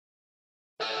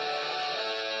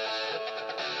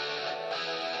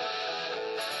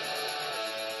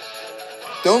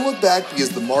Don't look back because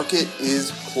the market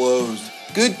is closed.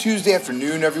 Good Tuesday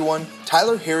afternoon, everyone.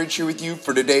 Tyler Herriage here with you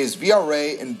for today's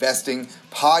VRA Investing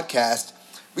Podcast.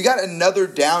 We got another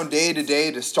down day today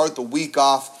to start the week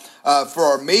off for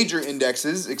our major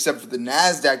indexes, except for the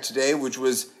NASDAQ today, which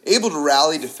was able to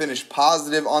rally to finish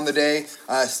positive on the day.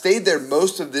 Stayed there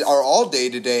all day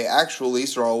today, actually,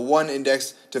 so our one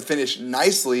index to finish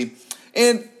nicely.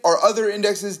 And our other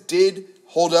indexes did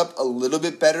hold up a little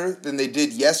bit better than they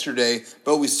did yesterday,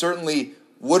 but we certainly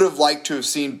would have liked to have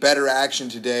seen better action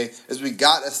today as we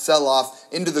got a sell-off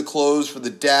into the close for the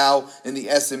Dow and the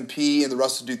S&P and the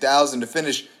Russell 2000 to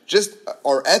finish just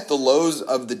or at the lows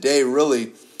of the day,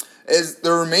 really, as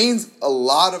there remains a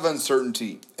lot of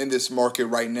uncertainty in this market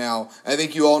right now. I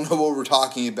think you all know what we're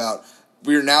talking about.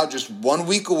 We are now just 1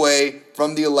 week away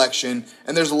from the election,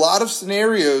 and there's a lot of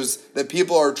scenarios that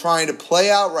people are trying to play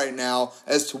out right now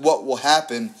as to what will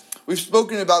happen. We've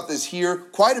spoken about this here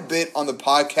quite a bit on the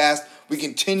podcast. We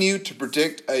continue to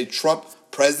predict a Trump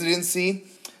presidency,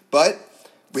 but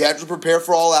we have to prepare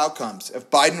for all outcomes. If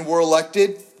Biden were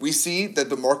elected, we see that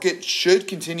the market should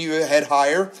continue to head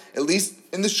higher, at least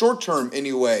in the short term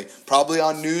anyway, probably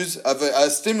on news of a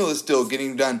stimulus deal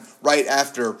getting done right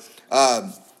after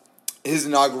his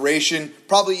inauguration,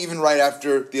 probably even right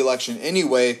after the election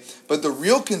anyway. But the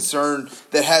real concern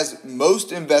that has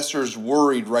most investors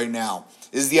worried right now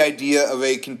is the idea of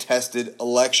a contested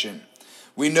election.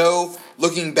 We know,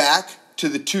 looking back to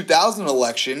the 2000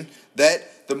 election, that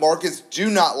the markets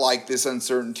do not like this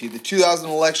uncertainty. The 2000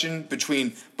 election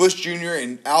between Bush Jr.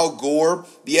 and Al Gore,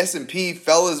 the S&P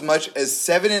fell as much as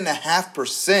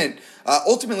 7.5%,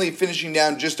 ultimately finishing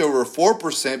down just over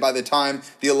 4% by the time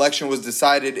the election was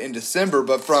decided in December.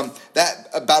 But from that,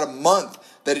 about a month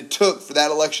that it took for that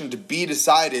election to be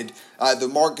decided, the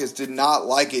markets did not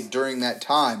like it during that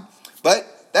time.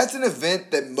 But that's an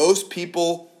event that most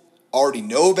people already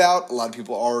know about. A lot of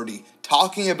people are already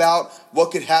talking about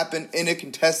what could happen in a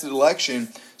contested election.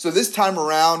 So this time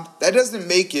around, that doesn't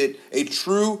make it a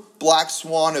true black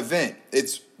swan event.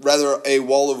 It's rather a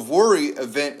wall of worry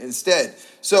event instead.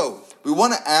 So we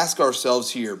want to ask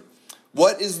ourselves here,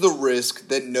 what is the risk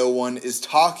that no one is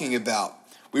talking about?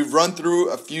 We've run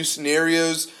through a few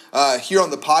scenarios here on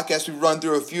the podcast. We've run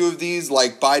through a few of these,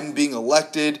 like Biden being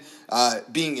elected,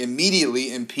 being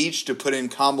immediately impeached to put in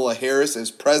Kamala Harris as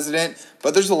president.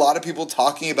 But there's a lot of people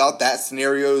talking about that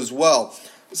scenario as well.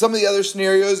 Some of the other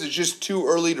scenarios is just too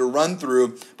early to run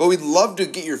through, but we'd love to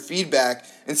get your feedback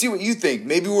and see what you think.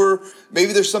 Maybe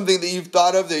there's something that you've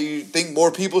thought of that you think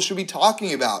more people should be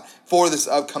talking about for this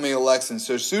upcoming election.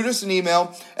 So shoot us an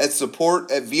email at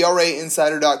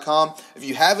support@VRAinsider.com if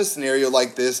you have a scenario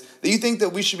like this that you think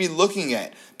that we should be looking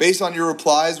at. Based on your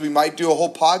replies, we might do a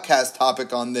whole podcast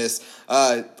topic on this,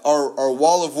 our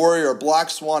Wall of Worry or Black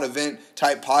Swan event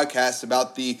type podcast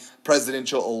about the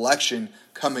presidential election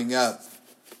coming up.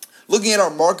 Looking at our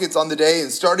markets on the day and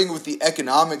starting with the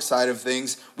economic side of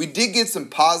things, we did get some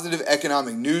positive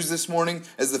economic news this morning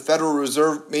as the Federal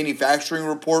Reserve manufacturing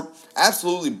report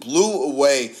absolutely blew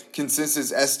away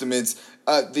consensus estimates.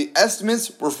 The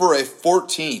estimates were for a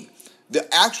 14. The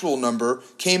actual number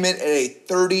came in at a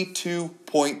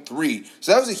 32.3.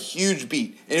 So that was a huge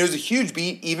beat. And it was a huge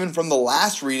beat even from the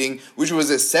last reading, which was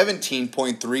a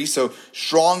 17.3. So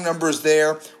strong numbers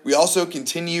there. We also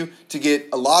continue to get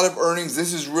a lot of earnings.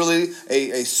 This is really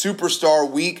a superstar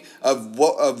week of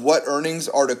what earnings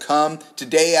are to come.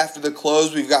 Today after the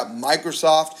close, we've got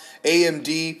Microsoft,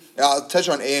 AMD. I'll touch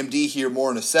on AMD here more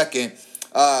in a second.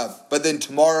 But then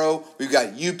tomorrow, we've got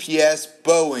UPS,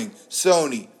 Boeing,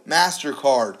 Sony,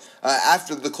 MasterCard.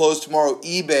 After the close tomorrow,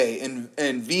 eBay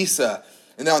and Visa.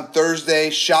 And then on Thursday,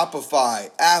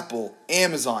 Shopify, Apple,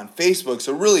 Amazon, Facebook.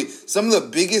 So really, some of the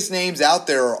biggest names out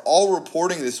there are all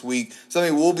reporting this week,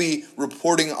 something we'll be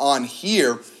reporting on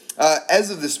here. As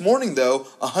of this morning, though,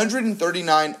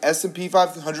 139 S&P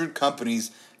 500 companies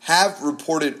have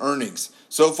reported earnings.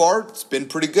 So far, it's been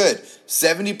pretty good.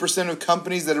 70% of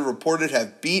companies that have reported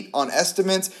have beat on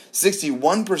estimates.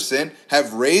 61%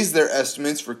 have raised their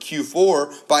estimates for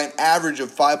Q4 by an average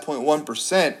of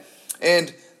 5.1%.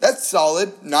 And that's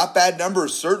solid. Not bad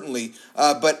numbers, certainly.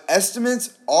 But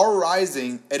estimates are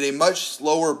rising at a much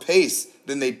slower pace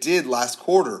than they did last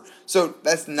quarter. So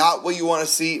that's not what you want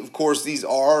to see. Of course, these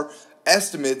are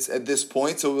estimates at this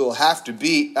point, so we'll have to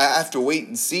wait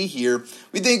and see here.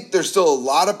 We think there's still a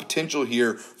lot of potential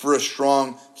here for a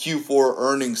strong Q4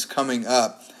 earnings coming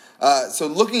up. So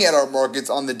looking at our markets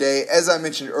on the day, as I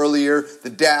mentioned earlier, the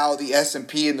Dow, the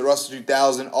S&P, and the Russell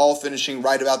 2000 all finishing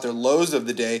right about their lows of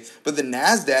the day, but the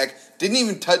NASDAQ didn't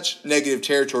even touch negative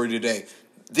territory today.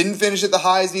 Didn't finish at the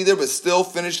highs either, but still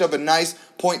finished up a nice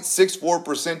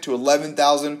 0.64% to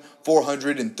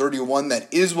 11,431.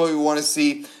 That is what we want to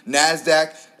see.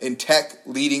 NASDAQ and tech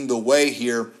leading the way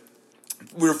here.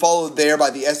 We were followed there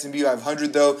by the S&P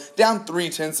 500, though, down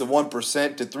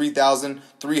 0.3% to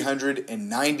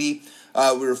 3,390.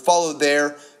 We were followed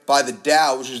there by the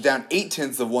Dow, which was down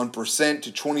 0.8%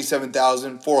 to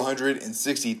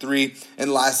 27,463.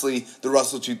 And lastly, the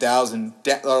Russell 2000,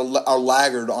 our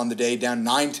laggard on the day, down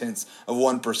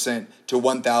 0.9% to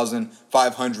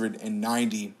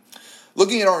 1,590.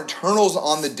 Looking at our internals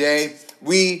on the day,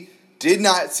 we did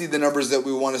not see the numbers that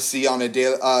we want to see on a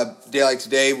day like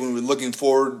today when we're looking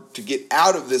forward to get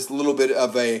out of this little bit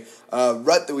of a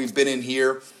rut that we've been in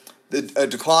here. The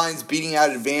declines beating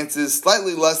out advances,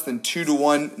 slightly less than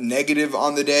 2-to-1 negative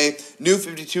on the day. New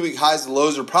 52-week highs and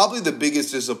lows are probably the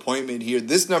biggest disappointment here.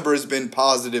 This number has been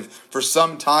positive for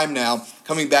some time now,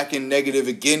 coming back in negative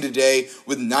again today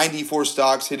with 94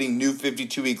 stocks hitting new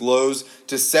 52-week lows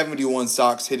to 71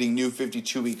 stocks hitting new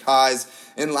 52-week highs.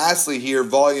 And lastly here,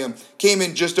 volume came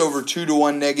in just over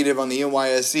 2-to-1 negative on the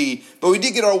NYSE, but we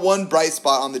did get our one bright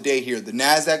spot on the day here. The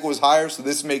NASDAQ was higher, so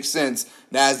this makes sense.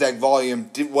 NASDAQ volume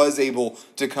was able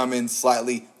to come in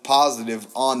slightly positive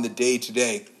on the day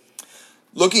today.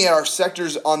 Looking at our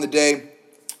sectors on the day, I'm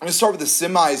going to start with the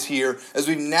semis here, as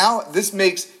this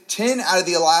makes 10 out of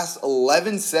the last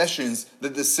 11 sessions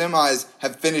that the semis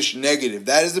have finished negative.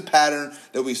 That is a pattern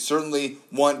that we certainly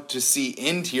want to see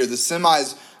end here. The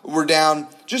semis were down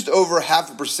just over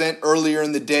 0.5% earlier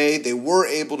in the day. They were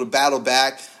able to battle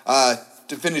back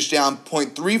to finish down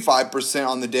 0.35%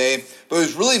 on the day, but it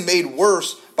was really made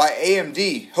worse by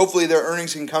AMD. Hopefully their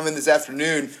earnings can come in this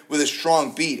afternoon with a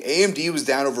strong beat. AMD was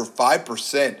down over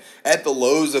 5% at the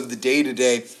lows of the day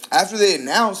today after they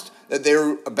announced that they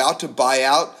were about to buy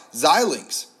out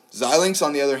Xilinx. Xilinx,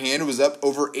 on the other hand, was up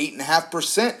over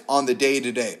 8.5% on the day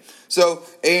today. So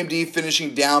AMD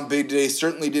finishing down big today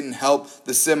certainly didn't help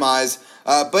the semis,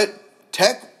 but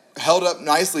tech held up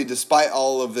nicely despite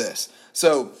all of this.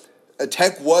 So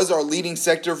tech was our leading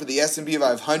sector for the S&P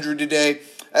 500 today.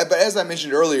 But as I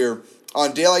mentioned earlier,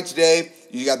 on a day like today,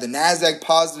 you got the NASDAQ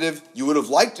positive. You would have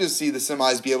liked to see the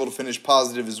semis be able to finish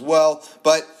positive as well.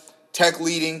 But tech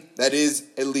leading, that is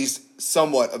at least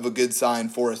somewhat of a good sign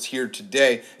for us here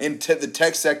today. And the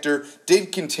tech sector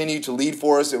did continue to lead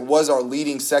for us. It was our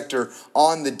leading sector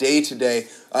on the day today.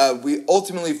 We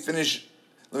ultimately finished,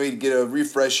 let me get a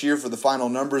refresh here for the final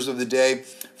numbers of the day,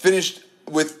 finished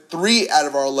with 3 out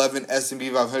of our 11 S&P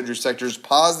 500 sectors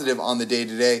positive on the day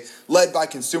today, led by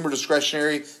consumer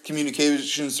discretionary,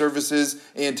 communication services,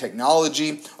 and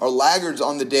technology. Our laggards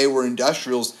on the day were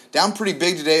industrials, down pretty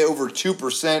big today, over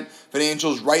 2%.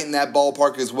 Financials right in that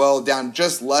ballpark as well, down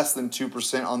just less than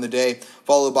 2% on the day,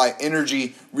 followed by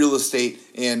energy, real estate,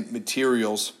 and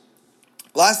materials.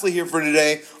 Lastly here for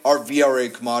today, our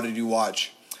VRA commodity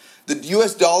watch. The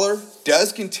U.S. dollar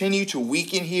does continue to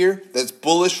weaken here. That's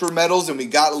bullish for metals, and we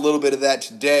got a little bit of that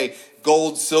today.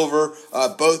 Gold, silver,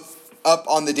 both up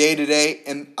on the day today.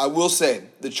 And I will say,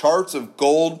 the charts of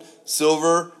gold,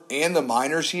 silver, and the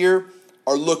miners here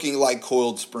are looking like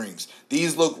coiled springs.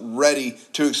 These look ready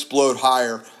to explode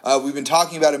higher. We've been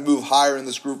talking about a move higher in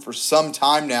this group for some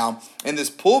time now, and this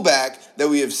pullback that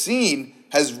we have seen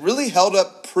has really held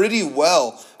up pretty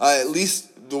well, at least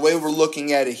the way we're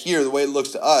looking at it here, the way it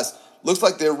looks to us. Looks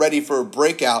like they're ready for a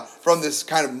breakout from this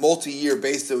kind of multi-year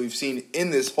base that we've seen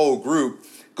in this whole group.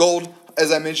 Gold,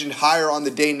 as I mentioned, higher on the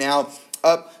day now,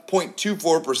 up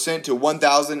 0.24% to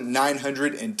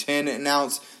 1,910 an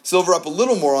ounce. Silver up a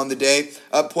little more on the day,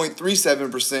 up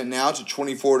 0.37% now to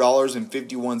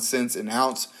 $24.51 an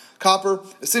ounce. Copper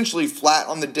essentially flat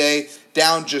on the day,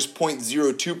 down just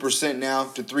 0.02% now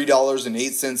to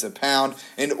 $3.08 a pound.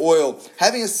 And oil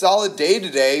having a solid day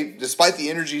today, despite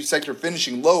the energy sector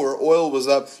finishing lower. Oil was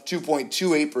up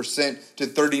 2.28% to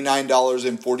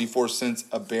 $39.44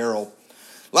 a barrel.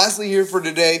 Lastly here for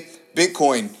today,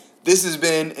 Bitcoin. This has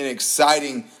been an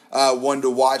exciting one to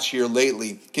watch here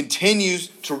lately. Continues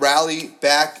to rally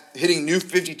back, hitting new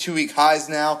 52-week highs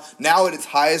now at its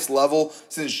highest level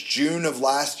since June of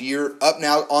last year, up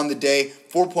now on the day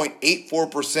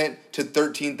 4.84% to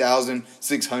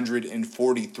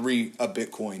 13,643 a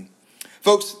Bitcoin.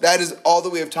 Folks, that is all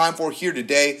that we have time for here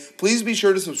today. Please be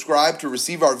sure to subscribe to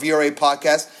receive our VRA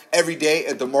podcast every day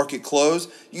at the market close.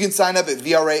 You can sign up at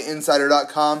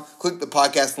VRAinsider.com. Click the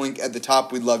podcast link at the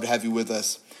top. We'd love to have you with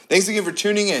us. Thanks again for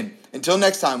tuning in. Until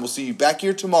next time, we'll see you back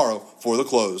here tomorrow for the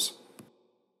close.